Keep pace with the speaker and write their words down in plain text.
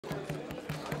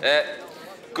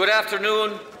Good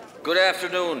afternoon. Good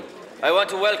afternoon. I want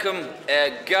to welcome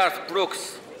Garth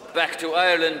Brooks back to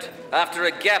Ireland after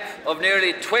a gap of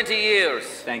nearly 20 years.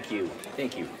 Thank you.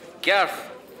 Thank you. Garth,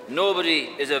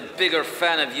 nobody is a bigger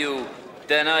fan of you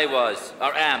than I was,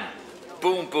 or am.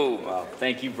 Boom, boom. Wow,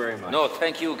 thank you very much. No,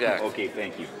 thank you, Garth. Okay,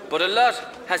 thank you. But a lot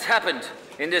has happened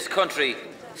in this country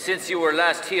since you were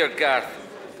last here, Garth.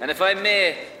 And if I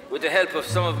may, with the help of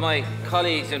some of my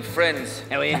colleagues and friends...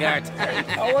 How are you, Garth?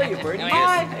 How are you, Bertie?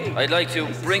 Yes, I'd like to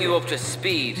bring you up to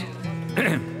speed.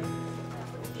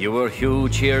 You were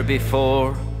huge here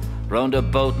before, round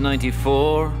about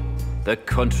 94. The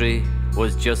country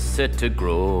was just set to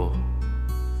grow.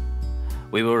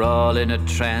 We were all in a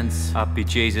trance. Happy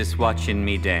Jesus watching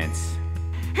me dance.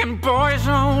 And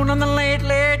Boyzone on the Late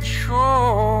Late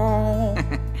Show.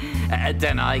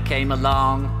 Then I came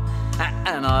along,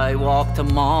 and I walked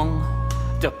among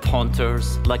the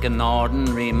punters like an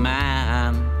ordinary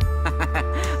man.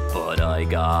 But I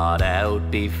got out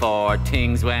before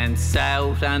things went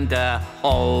south, and the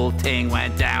whole thing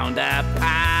went down the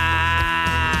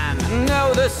pan.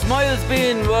 Now the smile's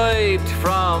been wiped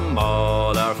from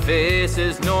all our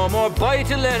faces. No more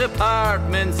buy-to-let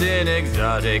apartments in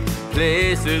exotic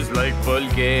places like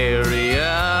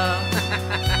Bulgaria.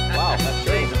 Wow, that's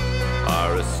great.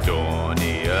 Or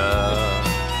Estonia.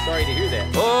 Sorry to hear that.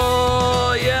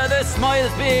 Oh, yeah, the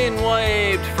smile's been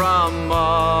wiped from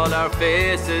all our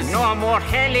faces. No more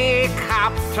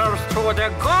helicopters to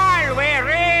the Galway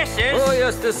races. Oh,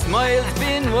 yes, the smile's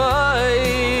been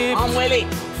wiped I'm Willie.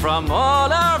 from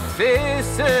all our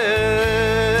faces.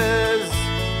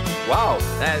 Wow,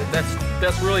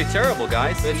 that's really terrible,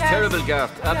 guys. It's terrible,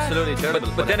 Garth. Absolutely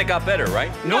terrible. But then it got better,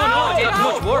 right? No, it got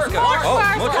much worse, Garth.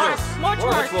 Much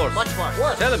worse. Much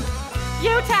worse. Tell him.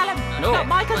 You tell him. No.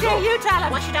 Michael J, you tell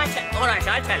him. What should I tell? All right,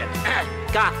 I'll tell him.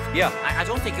 Garth. Yeah. I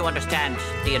don't think you understand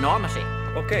the enormity.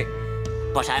 Okay.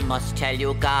 But I must tell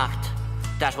you, Garth,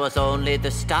 that was only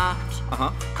the start.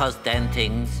 Cause then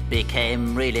things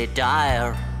became really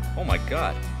dire. Oh my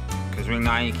God. Cause when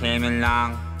I came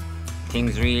along,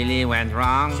 things really went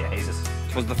wrong. Jesus.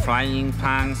 It was the frying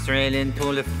pan straight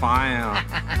into the fire.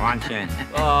 Weren't you?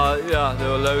 Yeah, there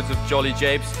were loads of jolly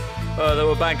japes. There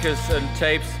were bankers and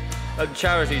tapes and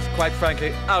charities, quite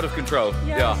frankly, out of control.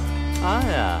 Yes. Yeah. Ah,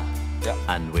 yeah.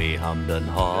 And we hummed and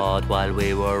hawed while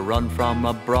we were run from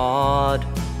abroad.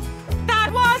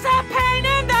 That was a pain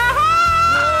in the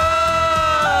heart.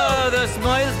 Oh, the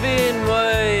smile's been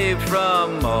wiped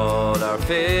from all our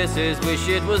faces. Wish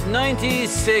it was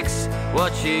 96,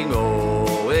 watching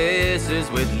Oasis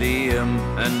with Liam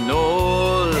and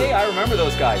Noel. Hey, I remember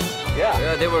those guys.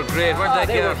 Yeah. They were great, weren't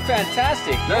they, They were Garth?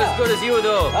 fantastic. Not as good as you,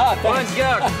 though. Thanks. Weren't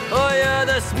Garth? Oh, yeah,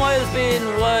 the smile's been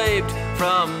wiped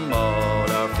from all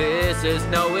our faces.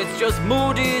 Now it's just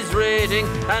Moody's rating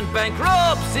and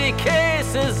bankruptcy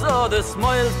cases. Oh, the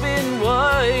smile's been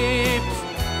wiped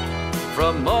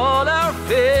from all our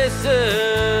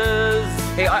faces.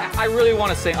 Hey, I really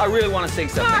want to sing. I really want to sing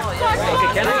something. Garth, Garth,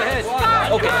 Okay, can I? Go ahead.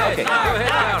 Okay.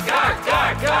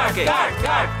 Go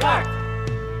ahead, Garth.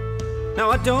 Now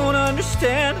I don't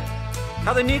understand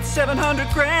how they need 700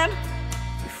 grand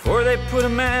before they put a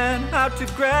man out to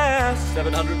grass.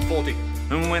 740.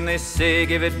 And when they say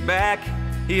give it back,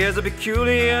 he has a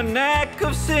peculiar knack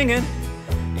of singing,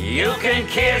 you can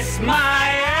kiss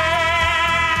my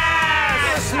ass.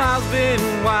 Your smile's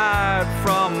been wiped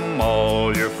from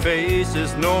all your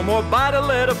faces. No more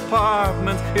buy-to-let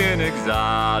apartments in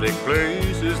exotic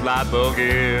places like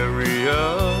Bulgaria.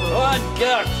 Go on,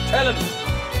 Garth, tell him.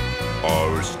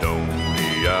 Or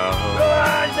Estonia.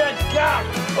 Garth.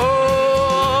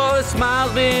 Oh, the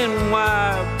smile's been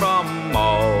wiped from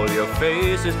all your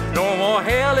faces. No more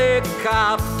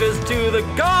helicopters to the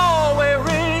Galway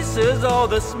races. Oh,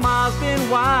 the smile's been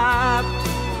wiped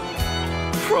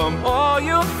from all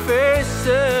your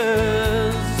faces.